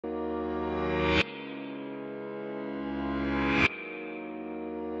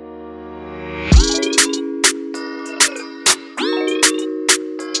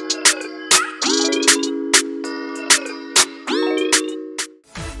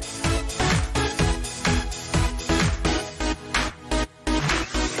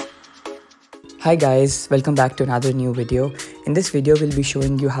Hi guys, welcome back to another new video. In this video, we'll be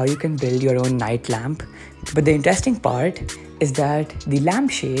showing you how you can build your own night lamp. But the interesting part is that the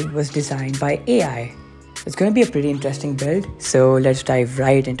lampshade was designed by AI. It's going to be a pretty interesting build, so let's dive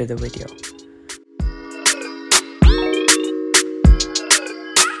right into the video.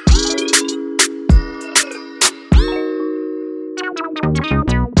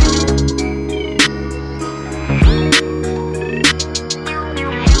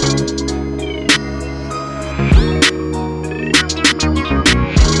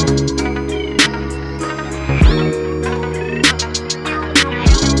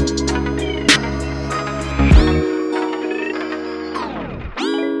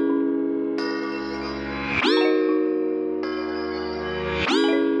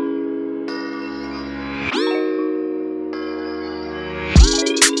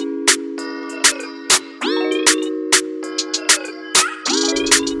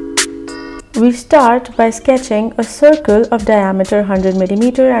 We start by sketching a circle of diameter 100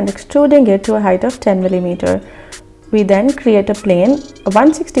 mm and extruding it to a height of 10 mm. We then create a plane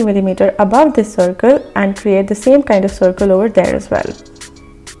 160 mm above this circle and create the same kind of circle over there as well.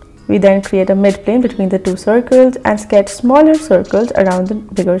 We then create a midplane between the two circles and sketch smaller circles around the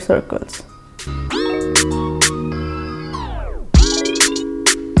bigger circles.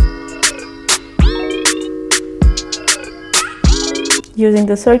 Using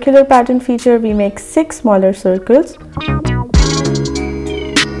the circular pattern feature, we make 6 smaller circles.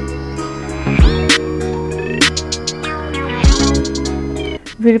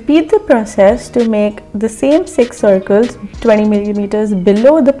 We repeat the process to make the same 6 circles 20 mm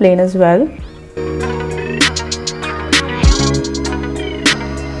below the plane as well.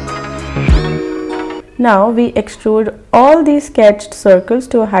 Now we extrude all these sketched circles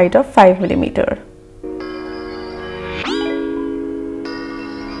to a height of 5 mm.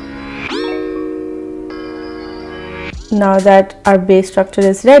 Now that our base structure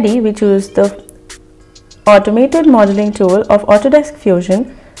is ready, we choose the automated modeling tool of Autodesk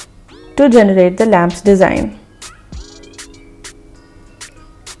Fusion to generate the lamp's design.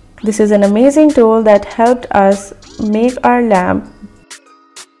 This is an amazing tool that helped us make our lamp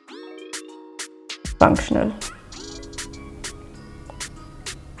functional.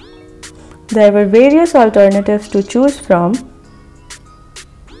 There were various alternatives to choose from.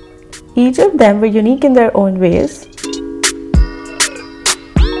 Each of them were unique in their own ways.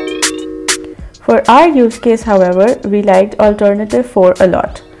 For our use case, however, we liked alternative 4 a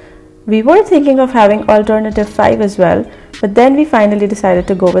lot. We were thinking of having alternative 5 as well, but then we finally decided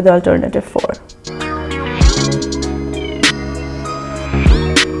to go with alternative 4.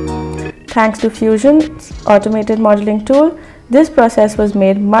 Thanks to Fusion's automated modeling tool, this process was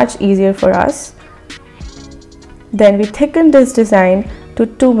made much easier for us. Then we thickened this design to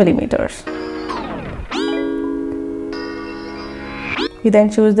 2 mm. We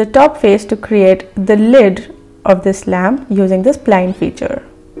then choose the top face to create the lid of this lamp using the spline feature.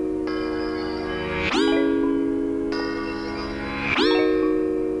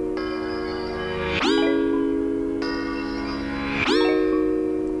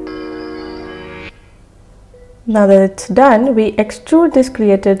 Now that it's done, we extrude this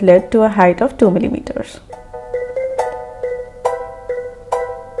created lid to a height of 2 mm.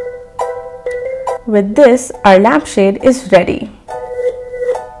 With this, our lampshade is ready.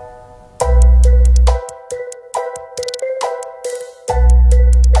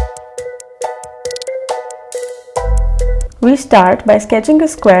 We start by sketching a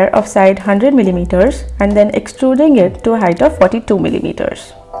square of side 100 mm and then extruding it to a height of 42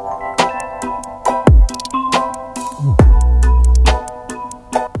 mm.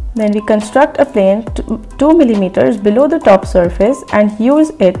 Then we construct a plane 2 mm below the top surface and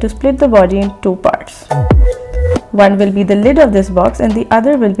use it to split the body in 2 parts. One will be the lid of this box and the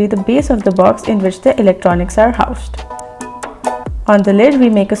other will be the base of the box in which the electronics are housed. On the lid, we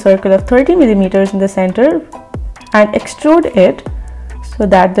make a circle of 30 mm in the center and extrude it so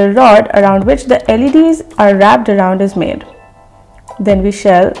that the rod around which the LEDs are wrapped around is made. Then we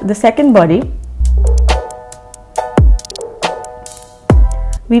shell the second body.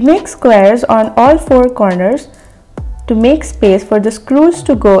 We make squares on all 4 corners to make space for the screws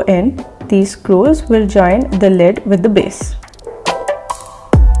to go in. These screws will join the lid with the base.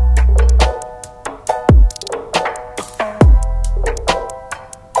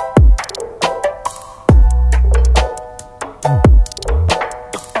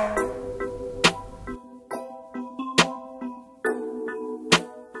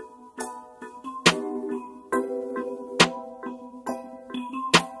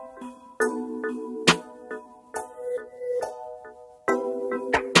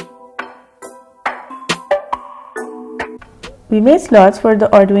 We made slots for the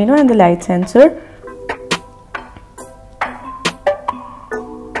Arduino and the light sensor,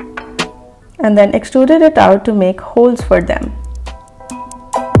 and then extruded it out to make holes for them.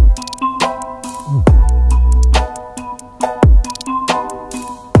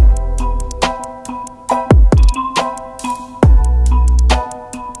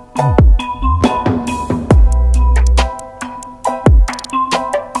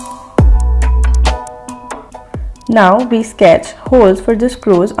 Now we sketch holes for the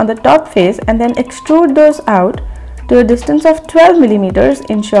screws on the top face and then extrude those out to a distance of 12 millimeters,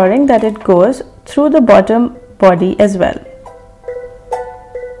 ensuring that it goes through the bottom body as well.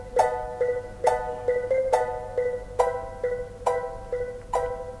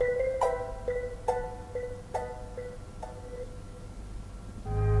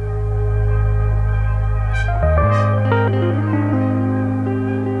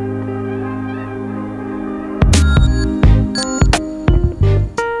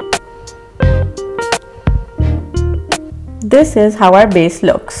 This is how our base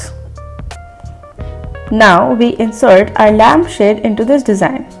looks. Now we insert our lamp shade into this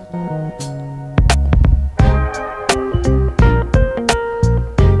design.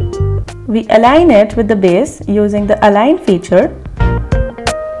 We align it with the base using the align feature.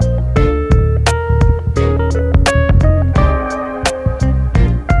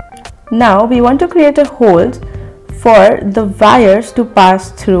 Now we want to create a hole for the wires to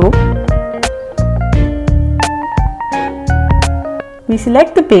pass through. We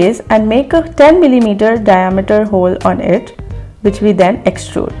select the base and make a 10 millimeter diameter hole on it, which we then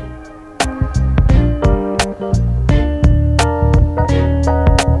extrude.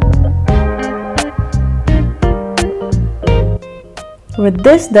 With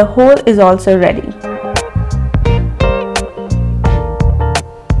this, the hole is also ready.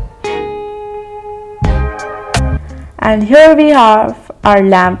 And here we have our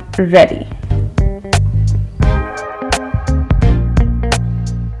lamp ready.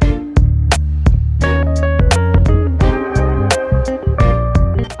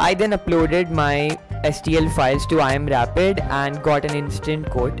 I then uploaded my STL files to IMRapid and got an instant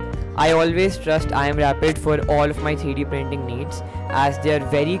quote. I always trust IMRapid for all of my 3D printing needs, as they are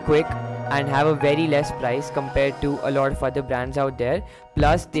very quick and have a very less price compared to a lot of other brands out there.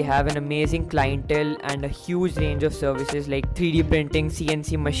 Plus they have an amazing clientele and a huge range of services like 3D printing,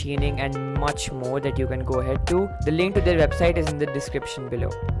 CNC machining and much more that you can go ahead to. The link to their website is in the description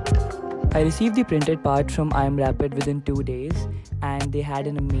below. I received the printed part from IMRapid within 2 days and they had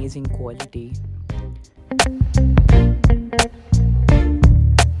an amazing quality.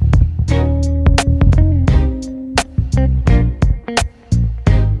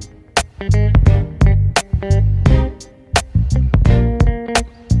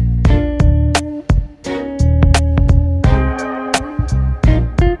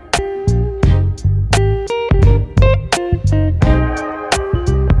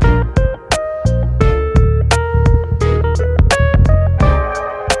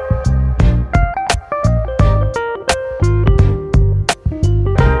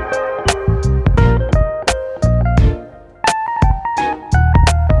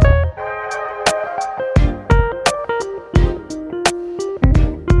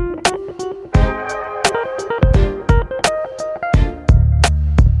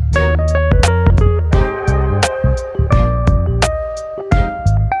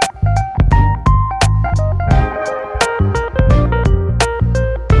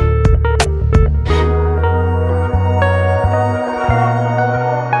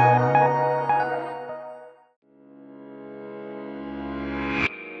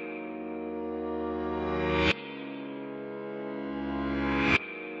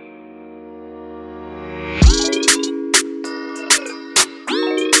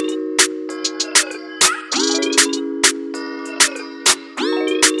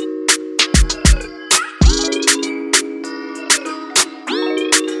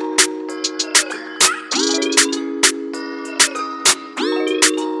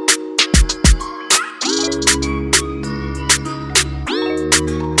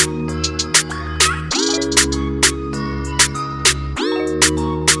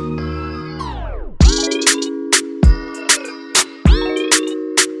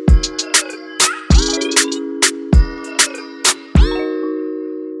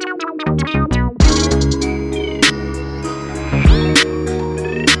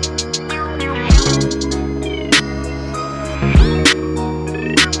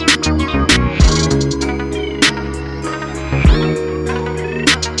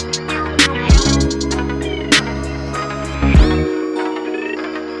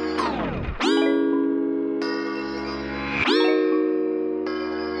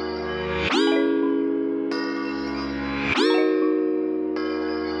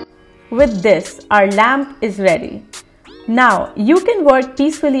 With this, our lamp is ready. Now, you can work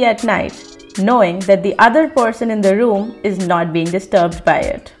peacefully at night, knowing that the other person in the room is not being disturbed by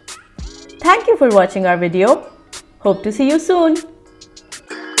it. Thank you for watching our video. Hope to see you soon.